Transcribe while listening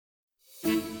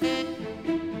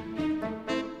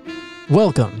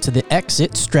Welcome to the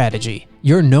Exit Strategy,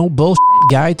 your no bullshit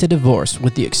guide to divorce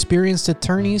with the experienced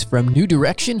attorneys from New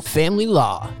Direction Family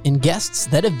Law and guests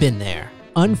that have been there.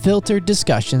 Unfiltered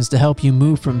discussions to help you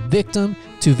move from victim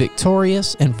to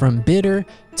victorious and from bitter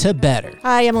to better.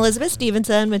 Hi, I'm Elizabeth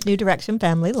Stevenson with New Direction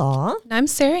Family Law. And I'm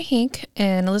Sarah Hink,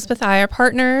 and Elizabeth and I are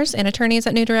partners and attorneys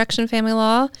at New Direction Family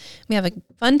Law. We have a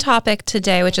fun topic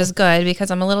today, which is good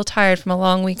because I'm a little tired from a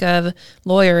long week of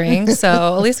lawyering.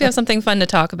 So at least we have something fun to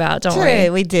talk about, don't we?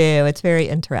 True, we do. It's very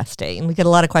interesting. We get a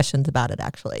lot of questions about it,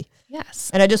 actually. Yes.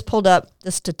 And I just pulled up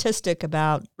the statistic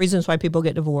about reasons why people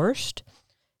get divorced.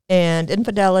 And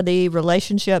infidelity,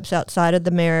 relationships outside of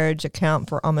the marriage account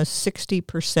for almost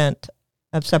 60%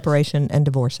 of separation and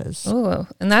divorces. Oh,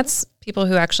 and that's people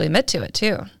who actually admit to it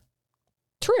too.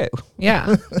 True.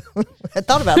 Yeah. I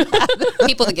thought about that.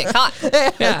 People that get caught. Yeah,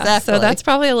 exactly. So that's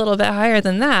probably a little bit higher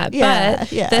than that. But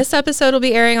this episode will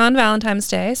be airing on Valentine's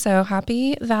Day. So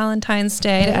happy Valentine's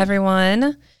Day to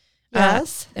everyone.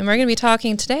 Yes. And we're going to be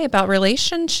talking today about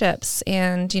relationships.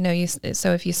 And,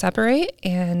 so if you separate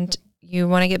and you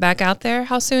want to get back out there,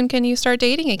 how soon can you start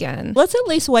dating again? Let's at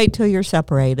least wait till you're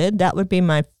separated. That would be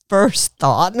my first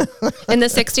thought. And the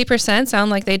 60% sound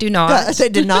like they do not. They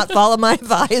did not follow my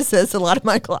advice, as a lot of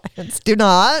my clients do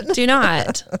not. Do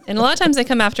not. And a lot of times they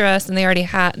come after us and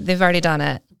they've already done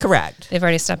it. Correct. They've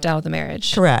already stepped out of the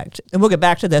marriage. Correct. And we'll get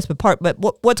back to this, but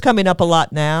what's coming up a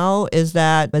lot now is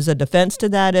that as a defense to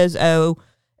that is,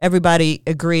 everybody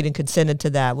agreed and consented to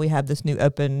that. We have this new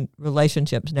open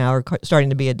relationships now are starting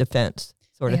to be a defense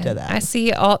sort of to that. I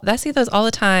see those all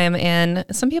the time, and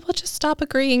some people just stop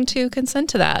agreeing to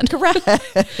consent to that. Correct.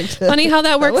 Funny how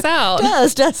that works out. It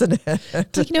does, doesn't it?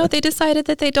 Like, they decided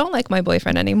that they don't like my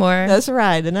boyfriend anymore. That's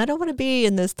right. And I don't want to be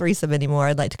in this threesome anymore.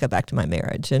 I'd like to go back to my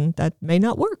marriage, and that may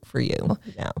not work for you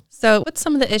now. So what's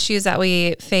some of the issues that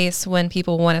we face when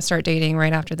people want to start dating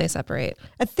right after they separate?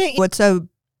 I think what's so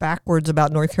backwards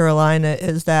about North Carolina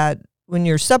is that when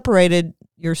you're separated,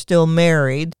 you're still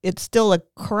married. It's still a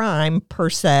crime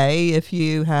per se if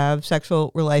you have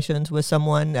sexual relations with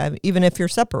someone, even if you're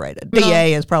separated. VA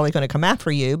is probably going to come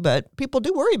after you, but people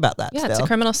do worry about that still. It's a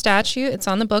criminal statute. It's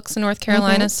on the books in North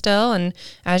Carolina still. And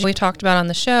as we talked about on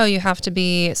the show, you have to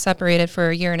be separated for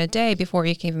a year and a day before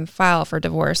you can even file for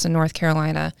divorce in North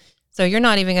Carolina. So you're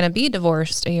not even going to be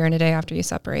divorced a year and a day after you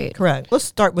separate. Correct. Let's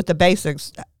start with the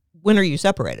basics. When are you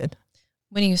separated?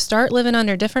 When you start living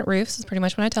under different roofs, is pretty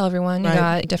much what I tell everyone. You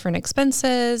got different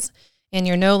expenses, and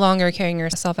you're no longer carrying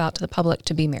yourself out to the public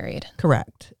to be married.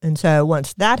 Correct. And so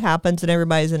once that happens and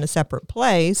everybody's in a separate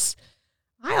place,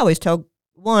 I always tell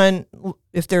one,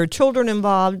 if there are children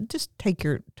involved, just take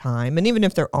your time. And even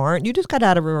if there aren't, you just got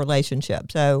out of a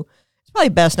relationship. So it's probably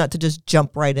best not to just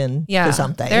jump right in to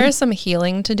something. There is some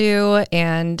healing to do,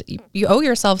 and you owe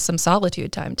yourself some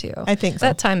solitude time too. I think so.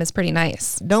 That time is pretty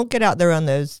nice. Don't get out there on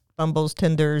those Bumbles,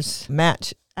 Tinders,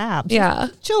 Match apps. Yeah.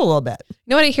 Just chill a little bit. You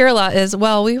know what I hear a lot is,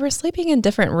 well, we were sleeping in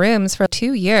different rooms for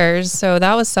 2 years, so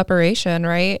that was separation,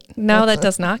 right? No, that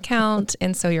does not count.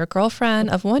 And so your girlfriend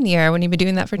of 1 year, when you've been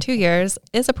doing that for 2 years,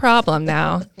 is a problem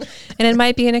now. And it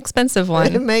might be an expensive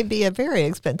one. It may be a very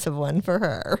expensive one for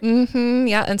her. Mm-hmm,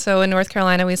 yeah. And so in North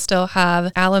Carolina, we still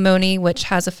have alimony, which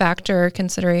has a factor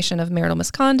consideration of marital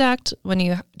misconduct when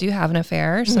you do have an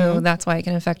affair. So that's why it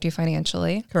can affect you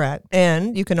financially. Correct.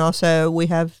 And you can also, we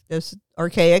have this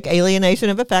archaic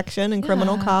alienation of affection and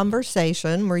criminal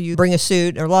conversation where you bring a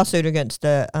suit or lawsuit against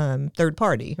the third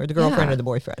party or the girlfriend or the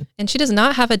boyfriend. And she does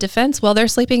not have a defense while they're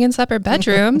sleeping in separate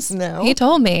bedrooms. No. He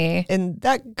told me. And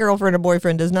that girlfriend or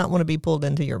boyfriend does not want to be pulled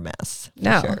into your mess.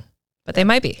 No. Sure. But they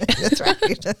might be. That's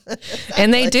right.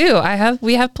 And they do.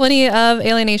 We have plenty of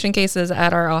alienation cases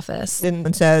at our office.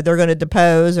 And so they're going to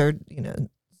depose or,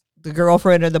 the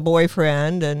girlfriend or the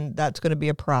boyfriend, and that's going to be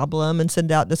a problem, and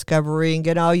send out discovery and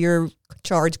get all your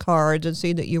charge cards and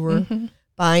see that you were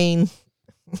buying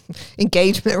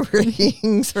engagement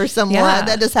rings for someone. Yeah.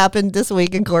 That just happened this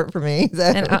week in court for me. So.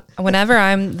 And whenever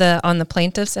I'm on the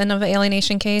plaintiff's end of an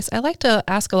alienation case, I like to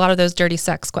ask a lot of those dirty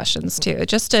sex questions too,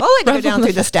 just to go down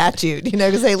through the statute,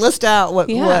 because they list out what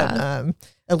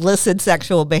illicit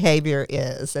sexual behavior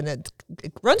is, and it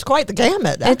runs quite the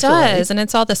gamut. Actually. It does, and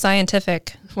it's all the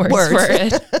scientific words. For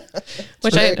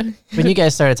it. When you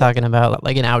guys started talking about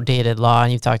like an outdated law,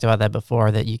 and you've talked about that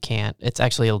before, that you can't, it's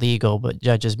actually illegal, but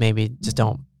judges maybe just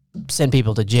don't send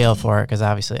people to jail for it because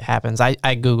obviously it happens. I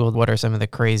Googled what are some of the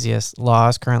craziest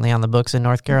laws currently on the books in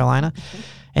North Carolina.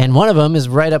 And one of them is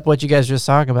right up what you guys just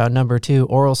talking about. Number 2,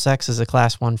 oral sex is a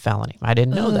Class 1 felony. I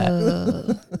didn't know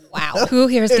that. Wow. Who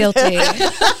here is guilty?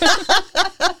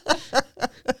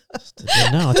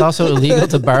 No, it's also illegal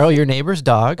to borrow your neighbor's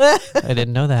dog. I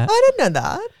didn't know that. I didn't know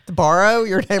that. To borrow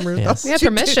your neighbor's dog. Yes. We have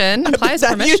permission. Implies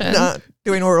permission. You're not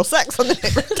doing oral sex on the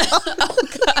neighbor's dog.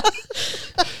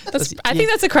 I think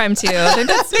that's a crime too. I think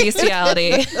that's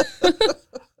bestiality. I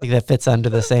think that fits under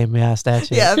the same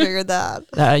statute. Yeah, I figured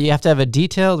that. You have to have a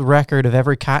detailed record of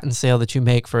every cotton sale that you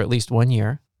make for at least 1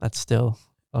 year. That's still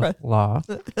a law.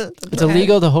 It's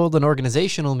illegal to hold an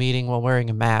organizational meeting while wearing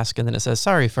a mask, and then it says,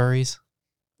 sorry, furries.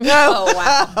 Oh,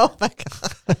 wow. Oh, my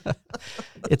God.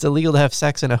 It's illegal to have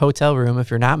sex in a hotel room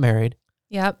if you're not married.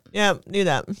 Yep. Yeah, knew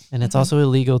that. And it's also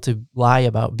illegal to lie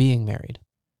about being married.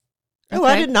 Oh,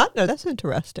 I Okay. did not know. That's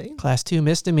interesting. Class 2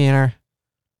 misdemeanor.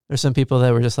 There's some people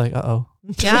that were just like, uh-oh.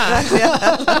 Yeah.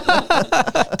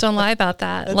 Yeah. Don't lie about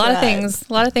that. That's A lot of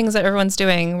right. things that everyone's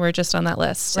doing were just on that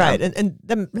list. So. Right. And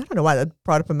then, I don't know why that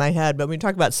brought up in my head, but when you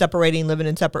talk about separating, living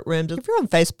in separate rooms, if you're on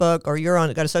Facebook or you're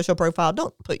got a social profile,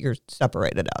 don't put your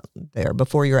separated out there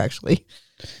before you're actually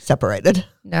separated,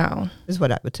 No, is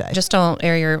what I would say. just don't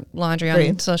air your laundry on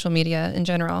Agreed. social media in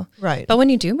general. right. But when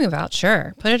you do move out,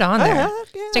 sure, put it on there.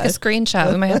 Yeah. Take a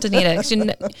screenshot. We might have to need it. 'Cause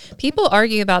people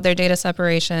argue about their data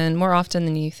separation more often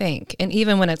than you think. And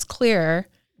even when it's clear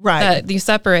Right. that you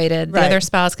separated, the Right. other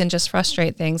spouse can just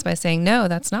frustrate things by saying, no,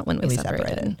 that's not when we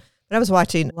separated. But I was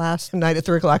watching last night at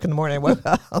 3:00 in the morning. I woke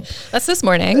up. That's this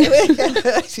morning. Yeah,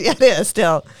 it is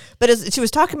still. But she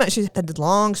was talking about, she had this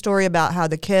long story about how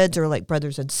the kids are like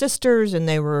brothers and sisters and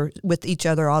they were with each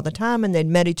other all the time and they'd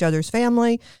met each other's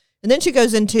family. And then she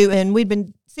goes into, and we'd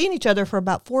been seeing each other for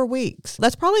about 4 weeks.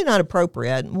 That's probably not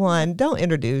appropriate. One, don't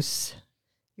introduce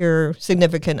your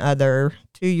significant other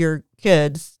to your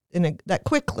kids that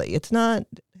quickly. It's not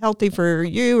healthy for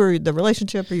you or the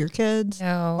relationship or your kids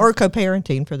No. or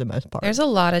co-parenting for the most part. There's a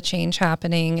lot of change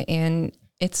happening, and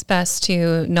it's best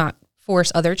to not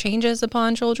force other changes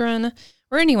upon children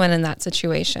or anyone in that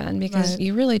situation, because Right.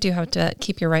 you really do have to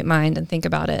keep your right mind and think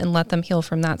about it and let them heal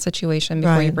from that situation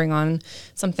before you Right. bring on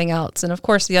something else. And of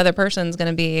course, the other person's going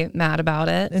to be mad about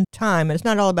it. In time, and it's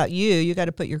not all about you. You got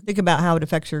to think about how it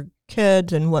affects your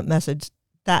kids and what message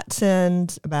that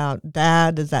sends about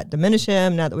dad. Does that diminish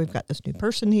him now that we've got this new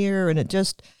person here?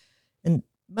 And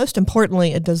most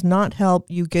importantly, it does not help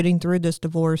you getting through this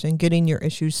divorce and getting your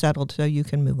issues settled so you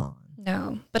can move on.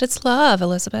 No, but it's love,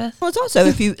 Elizabeth. Well, it's also,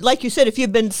 if you, like you said, if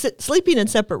you've been sleeping in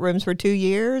separate rooms for 2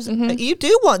 years, you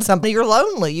do want somebody. You're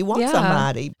lonely. You want Yeah.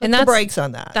 somebody. Put And the that's- brakes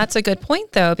on that. That's a good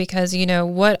point, though, because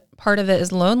what part of it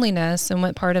is loneliness and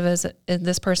what part of it is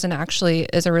this person actually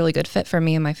is a really good fit for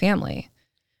me and my family.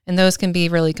 And those can be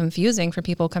really confusing for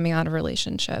people coming out of a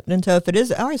relationship. And so if it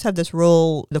is, I always have this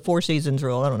rule, the 4 seasons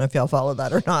rule. I don't know if y'all follow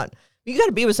that or not. You got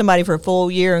to be with somebody for a full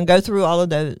year and go through all of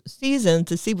those seasons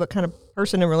to see what kind of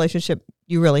person and relationship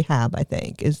you really have, I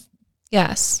think, is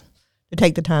Yes. to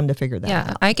take the time to figure that Yeah.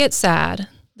 out. I get sad.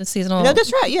 The seasonal. No,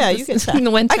 that's right. Yeah, you can in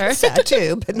the winter. I get sad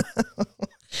too, but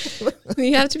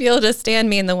You have to be able to stand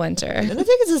me in the winter. and I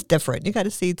think it's just different. You got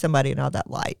to see somebody in all that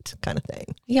light kind of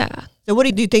thing. Yeah. So what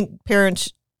do you think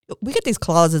parents, we get these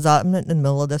clauses out, I'm in the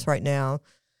middle of this right now.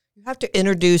 You have to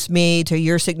introduce me to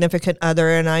your significant other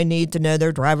and I need to know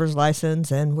their driver's license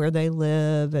and where they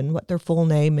live and what their full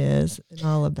name is and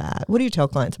all of that. What do you tell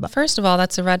clients about? First of all,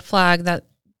 that's a red flag that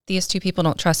these two people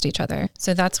don't trust each other.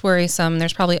 So that's worrisome.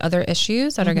 There's probably other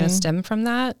issues that are going to stem from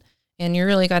that. And you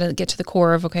really got to get to the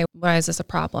core of, okay, why is this a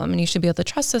problem? And you should be able to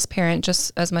trust this parent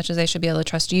just as much as they should be able to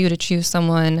trust you to choose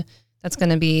someone that's going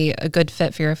to be a good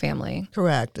fit for your family.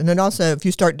 Correct. And then also if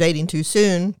you start dating too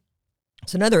soon,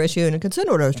 it's another issue. And a consent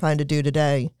order I was trying to do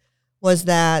today was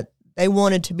that they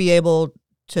wanted to be able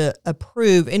to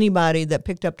approve anybody that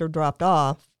picked up or dropped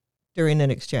off during an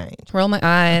exchange. Roll my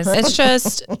eyes. It's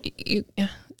just,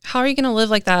 how are you going to live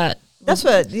like that? That's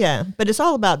what, yeah. But it's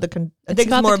all about I think it's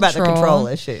about more the about the control. control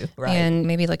issue. Right. And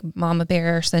maybe like mama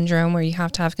bear syndrome where you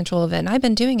have to have control of it. And I've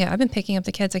been doing it. I've been picking up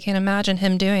the kids. I can't imagine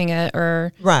him doing it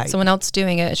or Right. someone else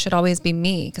doing it. It should always be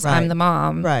me because Right. I'm the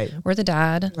mom Right. or the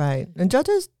dad. Right. And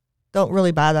judges don't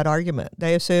really buy that argument.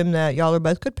 They assume that y'all are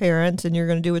both good parents and you're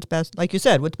going to do what's best, like you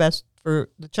said, what's best for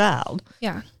the child.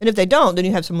 Yeah. And if they don't, then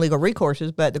you have some legal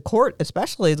recourses. But the court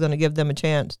especially is going to give them a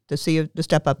chance to to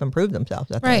step up and prove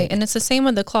themselves. I Right. think. And it's the same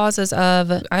with the clauses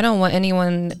of I don't want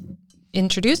anyone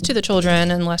introduced to the children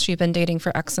unless you've been dating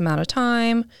for X amount of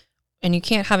time. And you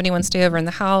can't have anyone stay over in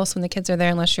the house when the kids are there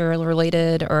unless you're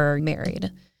related or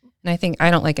married. And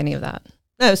I don't like any of that.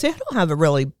 No, see, I don't have a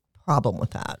really problem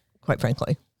with that, quite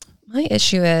frankly. My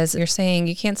issue is you're saying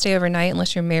you can't stay overnight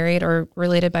unless you're married or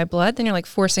related by blood. Then you're like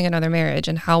forcing another marriage.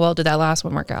 And how well did that last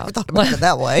one work I out? thought about it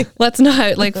that way. Let's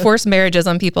not like force marriages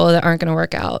on people that aren't going to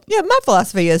work out. Yeah, my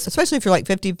philosophy is, especially if you're like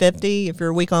 50-50, if you're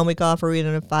a week on, week off, or in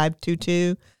a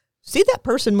 5-2-2, see that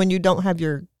person when you don't have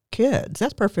your kids.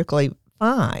 That's perfectly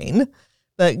fine.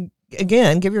 But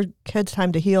again, give your kids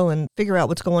time to heal and figure out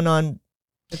what's going on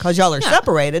because y'all are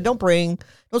separated. Don't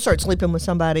start sleeping with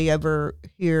somebody over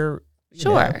here.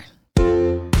 Sure.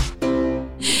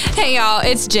 Hey y'all,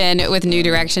 it's Jen with New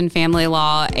Direction Family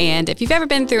Law, and if you've ever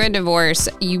been through a divorce,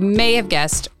 you may have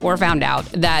guessed or found out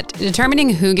that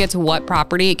determining who gets what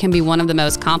property can be one of the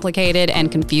most complicated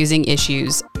and confusing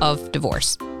issues of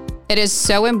divorce. It is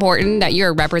so important that you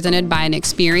are represented by an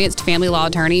experienced family law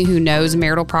attorney who knows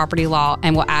marital property law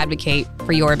and will advocate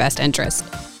for your best interest.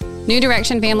 New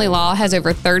Direction Family Law has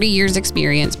over 30 years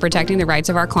experience protecting the rights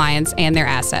of our clients and their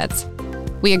assets.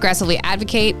 We aggressively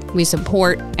advocate, we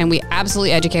support, and we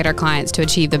absolutely educate our clients to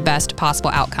achieve the best possible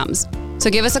outcomes.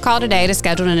 So give us a call today to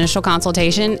schedule an initial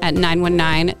consultation at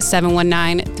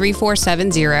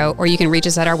 919-719-3470, or you can reach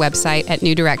us at our website at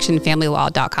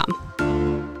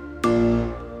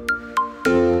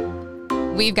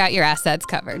newdirectionfamilylaw.com. We've got your assets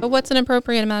covered. But what's an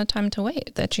appropriate amount of time to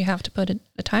wait that you have to put a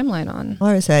timeline on?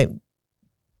 I would say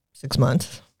 6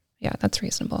 months. Yeah, that's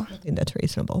reasonable. I think that's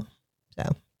reasonable. So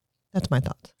that's my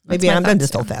thoughts. Maybe I'm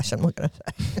just old fashioned. What can I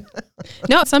say?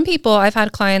 No, some people, I've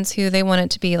had clients who they want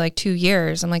it to be like 2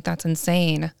 years. I'm like, that's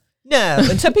insane. No,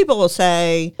 and some people will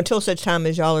say until such time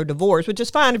as y'all are divorced, which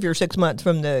is fine if you're 6 months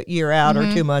from the year out or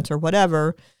 2 months or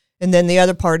whatever. And then the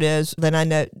other part is then I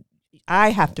know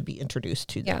I have to be introduced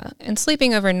to them. Yeah, and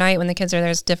sleeping overnight when the kids are there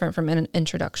is different from an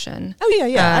introduction. Oh,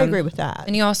 yeah, I agree with that.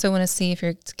 And you also want to see if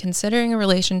you're considering a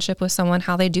relationship with someone,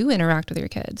 how they do interact with your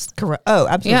kids. Correct. Oh,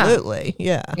 absolutely.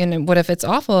 Yeah. And what if it's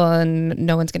awful and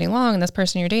no one's getting along and this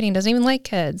person you're dating doesn't even like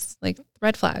kids? Like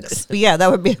red flags. Yeah, that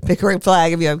would be a big red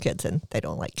flag if you have kids and they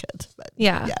don't like kids. But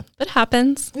yeah, it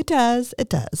happens. It does. It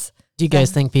does. Do you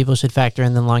guys think people should factor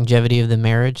in the longevity of the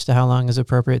marriage to how long is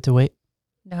appropriate to wait?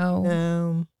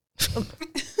 No. I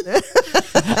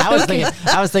was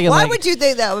thinking. Why like, would you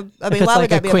think that? Why it's would like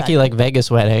that a be quickie like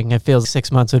Vegas wedding? It feels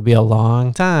 6 months would be a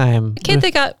long time.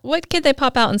 What kid they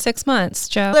pop out in 6 months,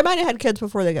 Joe? They might have had kids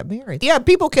before they got married. Yeah,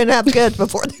 people can have kids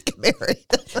before they get married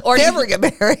or never get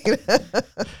married.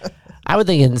 I would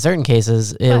think in certain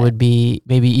cases it would be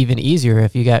maybe even easier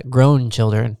if you got grown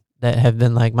children that have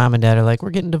been like, mom and dad are like,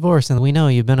 we're getting divorced and we know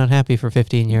you've been unhappy for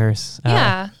 15 years.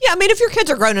 Yeah. I mean, if your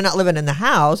kids are grown and not living in the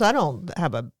house, I don't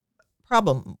have a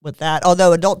problem with that.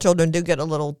 Although adult children do get a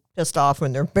little pissed off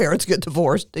when their parents get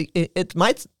divorced. It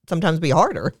might sometimes be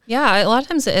harder. Yeah, a lot of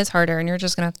times it is harder and you're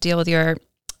just going to have to deal with your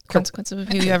consequences of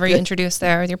whoever you introduce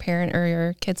there with your parent or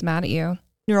your kid's mad at you.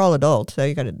 You're all adults, so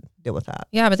you got to deal with that.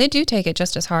 Yeah, but they do take it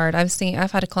just as hard.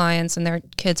 I've had clients and their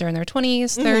kids are in their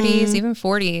 20s, 30s, even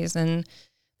 40s, and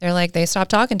they're like, they stop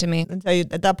talking to me. And so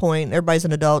at that point, everybody's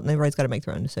an adult and everybody's got to make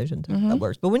their own decisions. That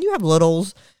works. But when you have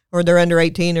littles or they're under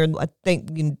 18, or I think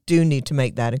you do need to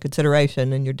make that in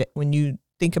consideration. And when you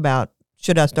think about,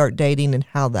 should I start dating and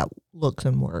how that looks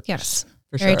and works? Yes,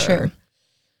 for very sure. true.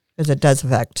 Because it does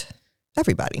affect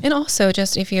everybody. And also,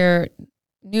 just if you're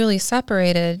newly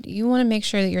separated, you want to make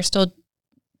sure that you're still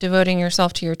devoting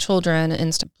yourself to your children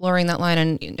and blurring that line.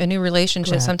 And a new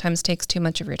relationship sometimes takes too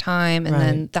much of your time, and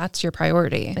then that's your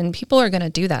priority. And people are going to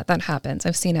do that. That happens.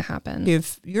 I've seen it happen.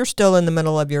 If you're still in the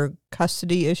middle of your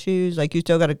custody issues, like you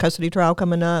still got a custody trial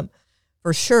coming up,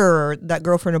 for sure that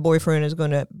girlfriend or boyfriend is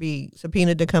going to be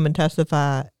subpoenaed to come and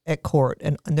testify at court,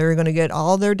 and they're going to get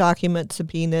all their documents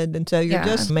subpoenaed, and so you're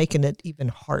just making it even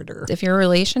harder. If your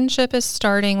relationship is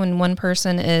starting when one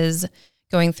person is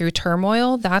going through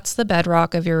turmoil, that's the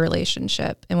bedrock of your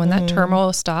relationship. And when that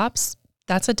turmoil stops,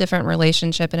 that's a different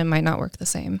relationship and it might not work the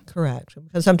same. Correct.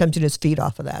 Because sometimes you just feed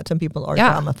off of that. Some people are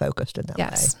drama focused in that way.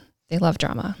 Yes. They love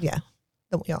drama. Yeah.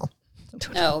 Don't we all?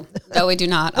 No, we do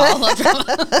not all love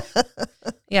drama.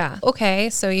 Yeah. Okay.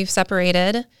 So you've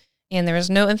separated and there was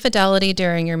no infidelity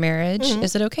during your marriage.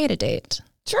 Is it okay to date?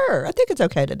 Sure. I think it's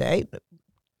okay to date.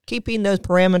 Keeping those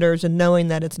parameters and knowing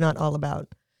that it's not all about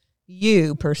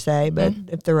you per se, but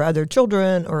if there are other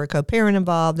children or a co-parent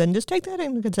involved, then just take that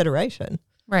into consideration.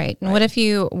 Right. And what if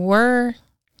you were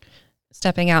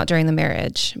stepping out during the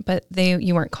marriage, but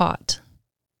you weren't caught?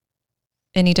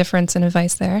 Any difference in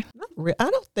advice there?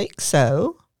 I don't think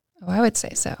so. Oh, I would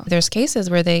say so. There's cases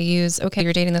where they use, okay,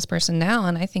 you're dating this person now,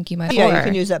 and I think you might. Yeah, you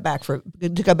can use that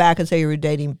to go back and say you were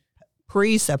dating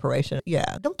pre-separation.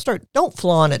 Yeah, don't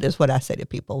flaunt it is what I say to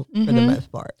people for the most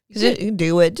part. You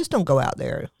do it, just don't go out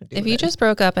there. If you just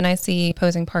broke up and I see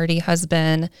opposing party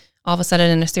husband all of a sudden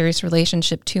in a serious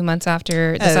relationship 2 months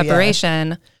after the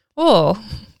separation, I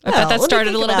bet that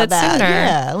started a little bit sooner.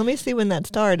 Yeah, let me see when that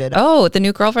started. Oh, the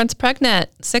new girlfriend's pregnant,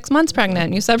 6 months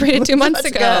pregnant. You separated 2 months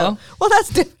ago. Well,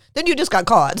 that's then you just got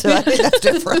caught. So I think that's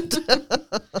different.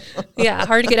 Yeah,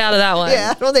 hard to get out of that one.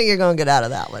 Yeah, I don't think you're going to get out of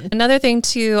that one. Another thing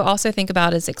to also think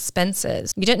about is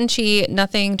expenses. You didn't cheat,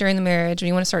 nothing during the marriage, and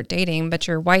you want to start dating, but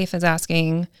your wife is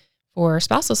asking for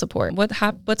spousal support.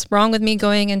 What's wrong with me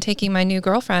going and taking my new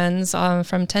girlfriends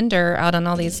from Tinder out on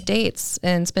all these dates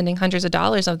and spending hundreds of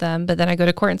dollars of them, but then I go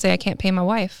to court and say I can't pay my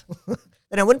wife?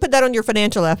 And I wouldn't put that on your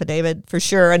financial affidavit for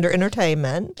sure under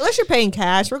entertainment. Unless you're paying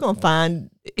cash, we're going to find,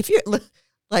 if you're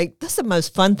like, that's the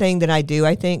most fun thing that I do,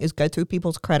 I think, is go through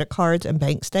people's credit cards and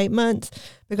bank statements.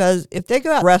 Because if they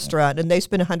go out to a restaurant and they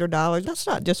spend $100, that's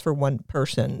not just for one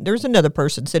person. There's another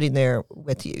person sitting there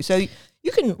with you. So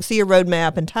you can see a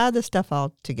roadmap and tie this stuff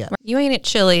all together. You ain't at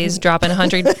Chili's dropping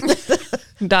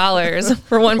 $100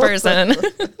 for one person.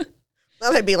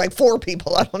 That might be like 4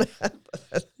 people. I don't know.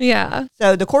 Yeah.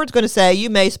 So the court's going to say you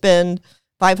may spend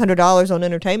 $500 on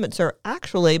entertainment, sir,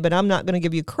 actually, but I'm not going to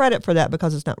give you credit for that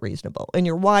because it's not reasonable. And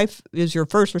your wife is your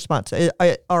first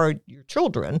responsibility, or your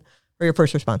children are your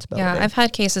first responsibility. Yeah, I've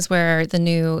had cases where the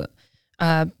new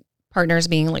partners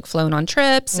being like flown on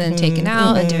trips and taken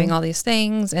out and doing all these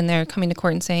things, and they're coming to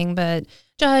court and saying, but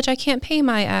Judge, I can't pay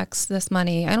my ex this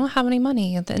money. I don't have any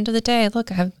money. At the end of the day,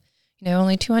 look, I have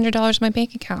only $200 in my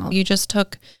bank account. You just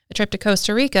took a trip to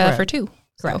Costa Rica for 2.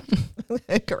 Correct. So,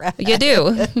 Correct. You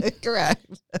do. Correct.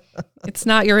 It's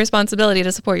not your responsibility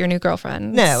to support your new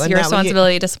girlfriend. No, it's your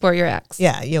responsibility to support your ex.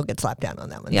 Yeah, you'll get slapped down on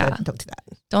that one. Yeah. So don't do that.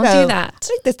 Don't So, do that. I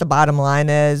think that's the bottom line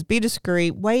is be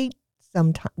discreet. Wait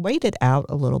it out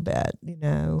a little bit,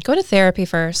 Go to therapy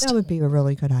first. That would be a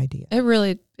really good idea. It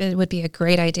would be a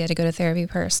great idea to go to therapy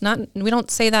first. We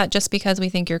don't say that just because we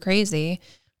think you're crazy,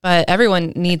 but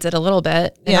everyone needs it a little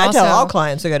bit. And Yeah, also, I tell all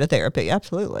clients to go to therapy.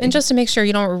 Absolutely. and just to make sure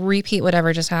you don't repeat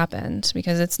whatever just happened,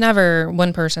 because it's never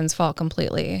one person's fault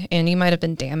completely. And you might have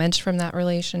been damaged from that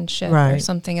relationship or Right.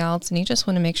 something else. And you just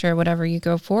want to make sure whatever you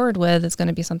go forward with is going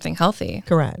to be something healthy.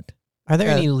 Correct. Are there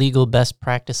any legal best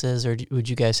practices, or would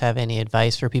you guys have any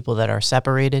advice for people that are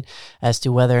separated as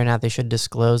to whether or not they should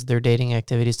disclose their dating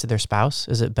activities to their spouse?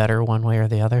 Is it better one way or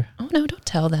the other? Oh, no, don't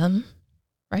tell them.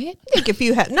 Right? I think if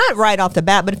you have, not right off the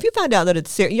bat, but if you find out that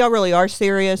it's y'all really are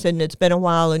serious and it's been a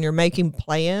while and you're making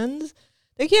plans,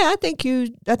 then I think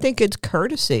it's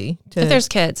courtesy to. If there's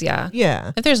kids, yeah.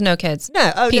 Yeah. If there's no kids,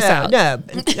 no, peace out. No,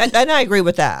 and I agree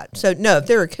with that. So no, if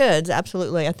there are kids,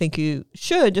 absolutely, I think you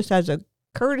should, just as a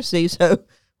courtesy. So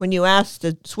when you ask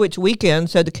to switch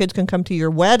weekends so the kids can come to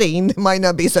your wedding, it might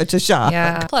not be such a shock.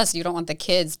 Yeah. Plus, you don't want the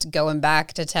kids going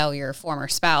back to tell your former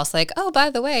spouse, like, oh, by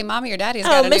the way, mommy or daddy's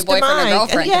got a new boyfriend or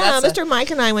girlfriend. Yeah, That's Mr. Mike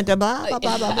and I went to blah, blah,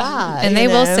 blah, blah, blah. And they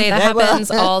will say that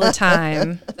happens all the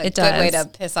time. a It good does. way to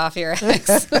piss off your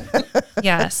ex.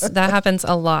 Yes, that happens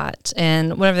a lot.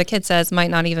 And whatever the kid says might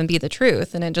not even be the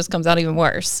truth, and it just comes out even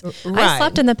worse. Right. I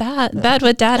slept in the bed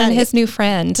with dad and his new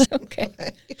friend. Okay.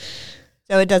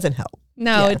 So it doesn't help.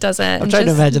 No, it doesn't. I'm trying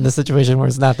to imagine the situation where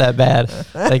it's not that bad.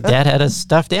 Like dad had a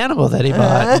stuffed animal that he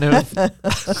bought. Maybe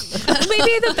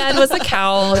the bed was a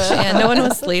couch and no one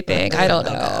was sleeping. I don't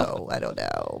know. I don't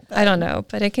know. I don't know,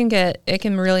 but it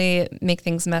can really make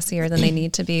things messier than they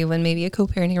need to be when maybe a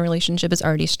co-parenting relationship is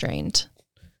already strained.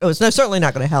 Oh, it's certainly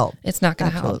not going to help. It's not going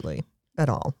to help. Absolutely. At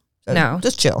all. So No.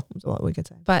 Just chill is what we could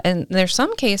say. But and there's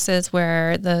some cases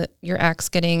where your ex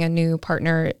getting a new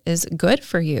partner is good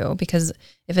for you, because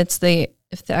if the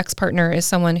ex partner is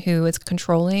someone who is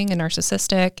controlling and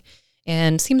narcissistic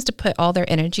and seems to put all their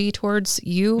energy towards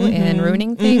you and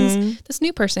ruining things, this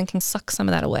new person can suck some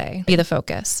of that away, be the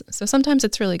focus. So sometimes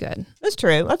it's really good. That's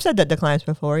true. I've said that to clients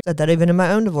before. I said that even in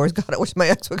my own divorce. God, I wish my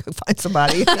ex would go find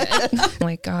somebody.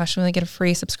 Like, gosh, when they get a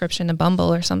free subscription to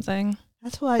Bumble or something.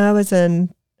 That's why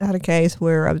I had a case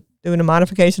where I was doing a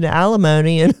modification to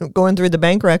alimony and going through the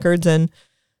bank records and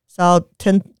saw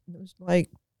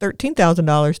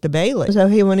 $13,000 to Bailey. So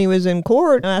when he was in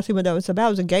court, I asked him what that was about.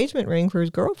 It was an engagement ring for his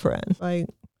girlfriend. Like,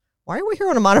 why are we here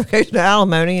on a modification to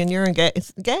alimony and you're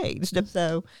engaged?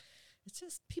 So it's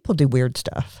just, people do weird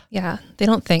stuff Yeah, they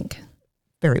don't think.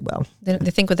 very well. They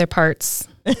think with their parts.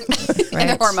 And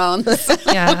the hormones.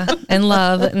 Yeah, and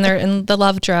love, and the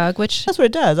love drug, which That's what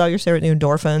it does. All your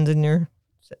endorphins and your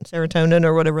serotonin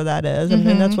or whatever that is. And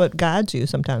then that's what guides you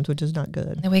sometimes, which is not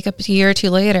good. they wake up a year or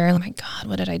two later, and oh my God,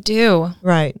 what did I do?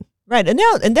 Right. Right. And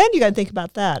then you got to think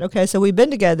about that. Okay. So we've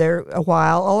been together a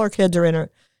while. All our kids are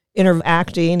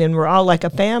interacting and we're all like a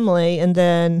family. And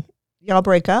then y'all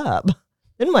break up.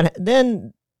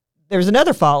 Then there's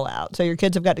another fallout. So your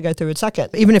kids have got to go through a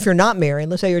second. Even if you're not married,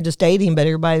 let's say you're just dating, but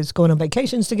everybody's going on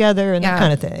vacations together and that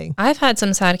kind of thing. I've had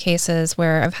some sad cases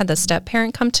where I've had the step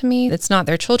parent come to me. It's not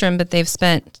their children, but they've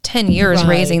spent 10 years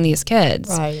raising these kids.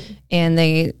 Right. And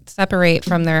they separate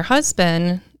from their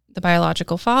husband the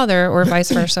biological father or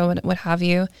vice versa, what have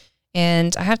you.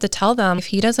 And I have to tell them, if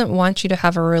he doesn't want you to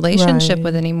have a relationship Right.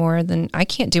 with anymore, then I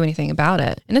can't do anything about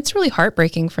it. And it's really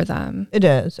heartbreaking for them. It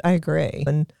is. I agree.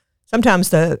 And sometimes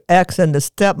the ex and the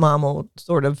stepmom will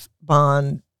sort of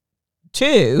bond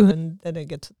too, and then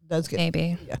it does get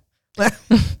Maybe. Yeah.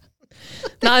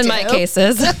 Not in my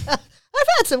cases. I've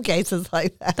had some cases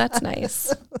like that. That's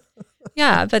nice.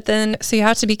 Yeah, but then, so you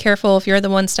have to be careful if you're the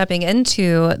one stepping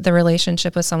into the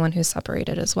relationship with someone who's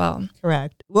separated as well.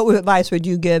 Correct. What advice would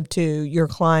you give to your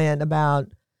client about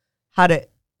how to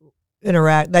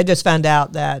interact? They just found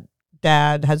out that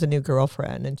dad has a new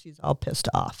girlfriend and she's all pissed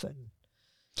off. And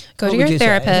Go what to would your you say?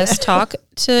 therapist, talk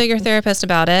to your therapist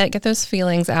about it, get those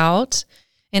feelings out.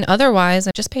 And otherwise,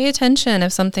 just pay attention.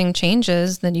 If something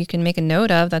changes that you can make a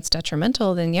note of that's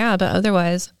detrimental, then yeah, but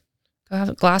otherwise, go have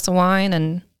a glass of wine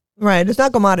and Right. It's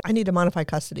not going to I need to modify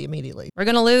custody immediately. we're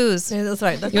going to lose. Yeah, that's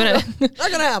right. That's You not wanna-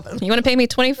 going to happen. You want to pay me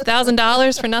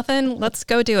 $20,000 for nothing? Let's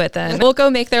go do it then. We'll go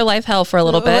make their life hell for a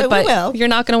little Well, bit, we but will. you're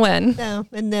not going to win. No,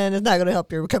 and then it's not going to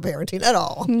help your co-parenting at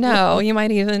all. No, you might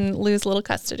even lose a little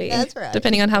custody. That's right.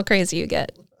 Depending on how crazy you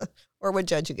get. Or what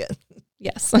judge you get.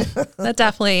 Yes, that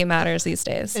definitely matters these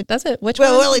days. Does it? Which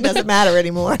Well, it one? really doesn't matter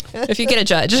anymore. If you get a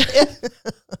judge.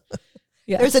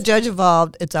 Yes. There's a judge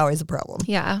involved. It's always a problem.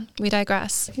 Yeah, we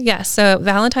digress. Yes, so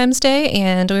Valentine's Day,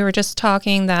 and we were just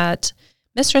talking that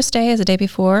Mistress Day is the day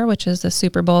before, which is the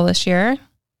Super Bowl this year.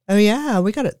 Oh, yeah.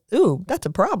 We got it. Ooh, that's a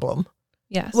problem.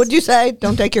 Yes. Would you say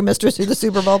don't take your mistress to the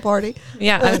Super Bowl party?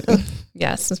 Yeah.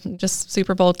 Yes. Just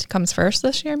Super Bowl comes first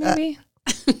this year, maybe.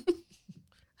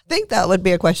 I think that would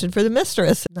be a question for the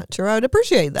mistress. Not sure I would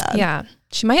appreciate that. Yeah.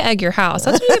 She might egg your house.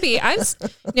 That's what it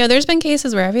would be. There's been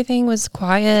cases where everything was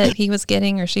quiet. He was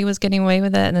getting or she was getting away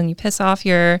with it. And then you piss off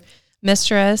your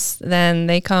mistress. Then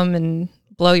they come and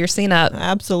blow your scene up.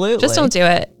 Absolutely. Just don't do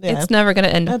it. Yeah. It's never going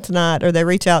to end. That's not, or they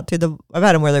reach out to I've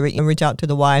had them where they reach out to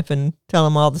the wife and tell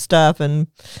them all the stuff and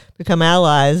become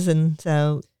allies. And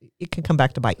so it can come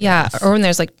back to bite. Yeah. us. Or when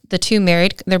there's like the two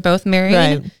married, they're both married.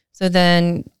 Right. So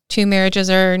then two marriages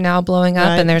are now blowing up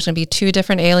Right. and there's going to be two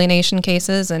different alienation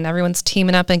cases and everyone's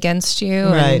teaming up against you.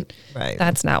 Right. And Right.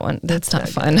 that's not one. That's not not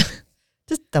fun.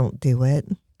 Just don't do it.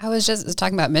 I was just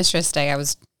talking about Mistress Day. I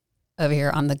was over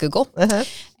here on the Google, Uh-huh.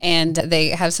 and they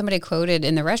have somebody quoted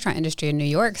in the restaurant industry in New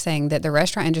York saying that the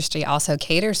restaurant industry also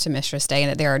caters to Mistress Day and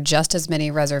that there are just as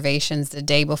many reservations the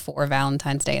day before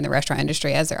Valentine's Day in the restaurant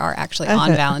industry as there are actually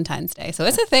on Valentine's Day. So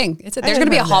it's a thing. There's going to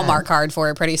be a heard that. Hallmark card for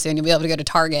it pretty soon. You'll be able to go to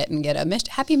Target and get a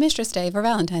Happy Mistress Day for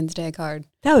Valentine's Day card.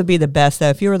 That would be the best, though.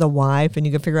 If you were the wife and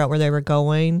you could figure out where they were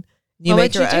going, you What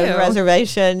make would your you own do?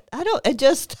 reservation. I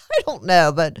don't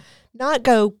know, but not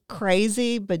go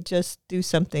crazy, but just do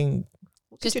something.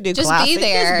 What could you do? Just Classy? be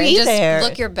there. Just be Just there.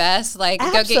 look your best. Like,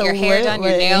 go get your hair done, your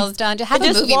Absolutely. nails done. Just have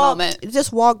And a movie walk, moment.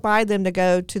 Just walk by them to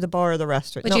go to the bar or the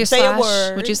restaurant. Would Don't you say slash? a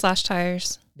word. Would you slash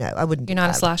tires? No, I wouldn't. You're do not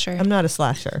a that. slasher. I'm not a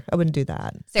slasher. I wouldn't do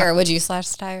that. Sarah, would you slash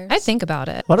tires? I'd think about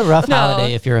it. What a rough No.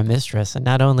 holiday if you're a mistress. And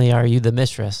not only are you the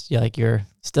mistress, you're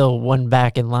still one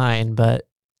back in line, but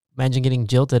imagine getting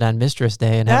jilted on Mistress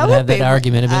Day and That having to have would that be-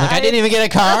 argument and being like, I didn't even get a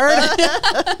card.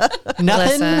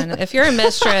 Nothing. Listen, if you're a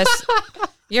mistress,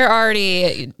 you're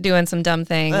already doing some dumb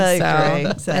things. I so,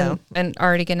 agree, so. And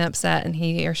already getting upset, and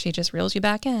he or she just reels you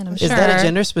back in. I'm Is sure. that a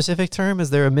gender specific term?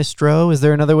 Is there a mistro? Is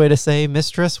there another way to say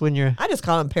mistress when you're... I just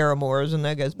call them paramours, and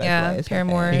that goes both Yeah, ways.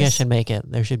 paramours. You guys should make it.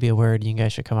 There should be a word. You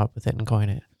guys should come up with it and coin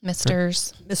it.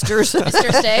 Misters? Mistress.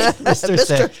 Mistress Day. Mistress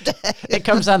Day. It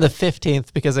comes on the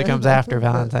 15th because it comes after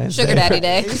Valentine's Sugar Day. Daddy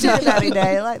Day. Sugar Daddy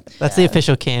Day. Like, That's the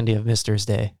official candy of Mistress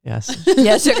Day. Yes.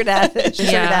 yeah, sugar daddy.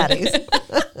 Sugar Yeah. daddies.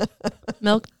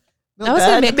 Milk Milk was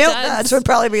gonna duds. make Milk duds. duds would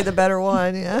probably be the better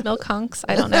one. Yeah. milk hunks?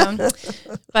 I don't know.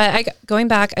 But going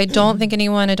back, I don't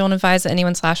advise that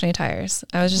anyone slash any tires.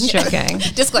 I was just joking.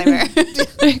 Disclaimer.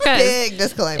 Because Big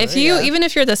disclaimer. if you, yeah. even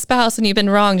if you're the spouse and you've been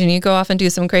wronged and you go off and do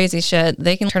some crazy shit,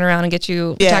 they can turn around and get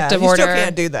you protective you order. still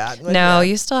can't do that. No, Yeah.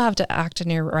 you still have to act in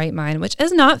your right mind, which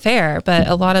is not fair, but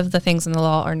a lot of the things in the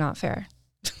law are not fair.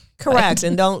 Correct,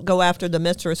 and don't go after the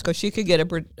mistress because she could get a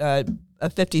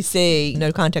 50C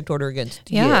no contact order against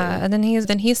you. Yeah, and then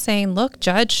he's saying, "Look,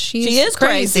 judge, she is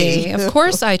crazy. Of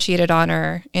course, I cheated on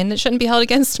her, and it shouldn't be held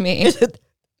against me."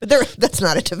 But that's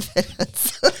not a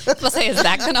defense. I'll say, is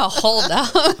that going to hold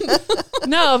up?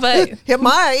 No, but It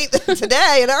might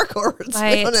today in our courts. I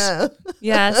Right. don't know.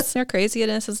 yes, they're crazy,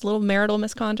 and this is a little marital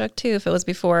misconduct too. If it was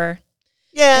before,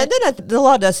 Yeah, and then the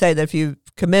law does say that if you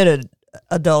committed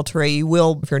adultery, you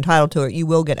will, if you're entitled to it, you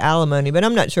will get alimony. But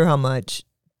I'm not sure how much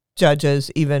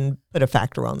judges even put a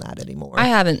factor on that anymore. I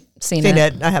haven't seen seen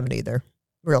it. it. I haven't either,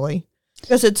 really,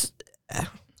 because it's.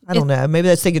 I don't know. Maybe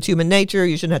that's it's human nature.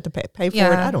 You shouldn't have to pay for it.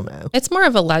 I don't know. It's more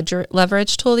of a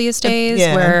leverage tool these days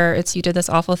where it's you did this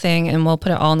awful thing and we'll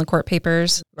put it all in the court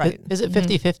papers. Right. Is it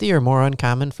 50-50 or more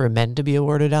uncommon for men to be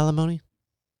awarded alimony?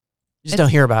 You just don't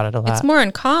hear about it a lot. It's more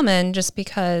uncommon just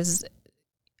because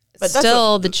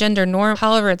still the gender norm,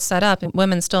 however it's set up,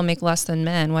 women still make less than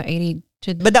men. What, 80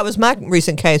 to... But that was my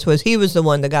recent case, was he was the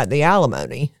one that got the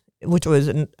alimony, which was,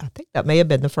 I think that may have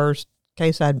been the first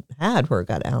case I'd had where it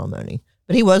got alimony.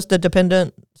 But he was the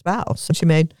dependent spouse. She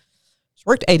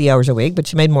worked 80 hours a week, but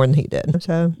she made more than he did.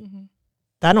 So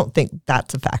I don't think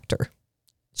that's a factor.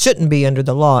 Shouldn't be under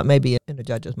the law. It may be in a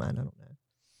judge's mind. I don't know.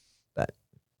 But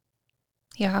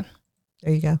yeah.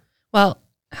 There you go. Well,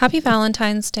 happy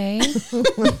Valentine's Day.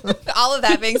 All of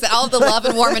that being said, all of the love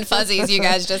and warm and fuzzies you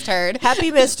guys just heard.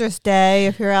 Happy Mistress Day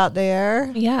if you're out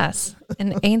there. Yes.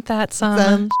 And ain't that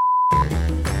some...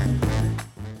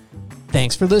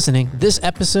 Thanks for listening. This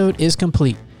episode is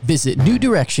complete. Visit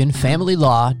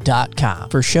newdirectionfamilylaw.com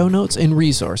for show notes and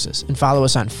resources, and follow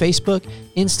us on Facebook,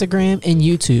 Instagram, and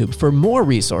YouTube for more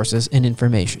resources and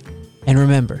information. And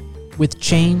remember, with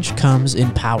change comes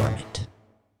empowerment.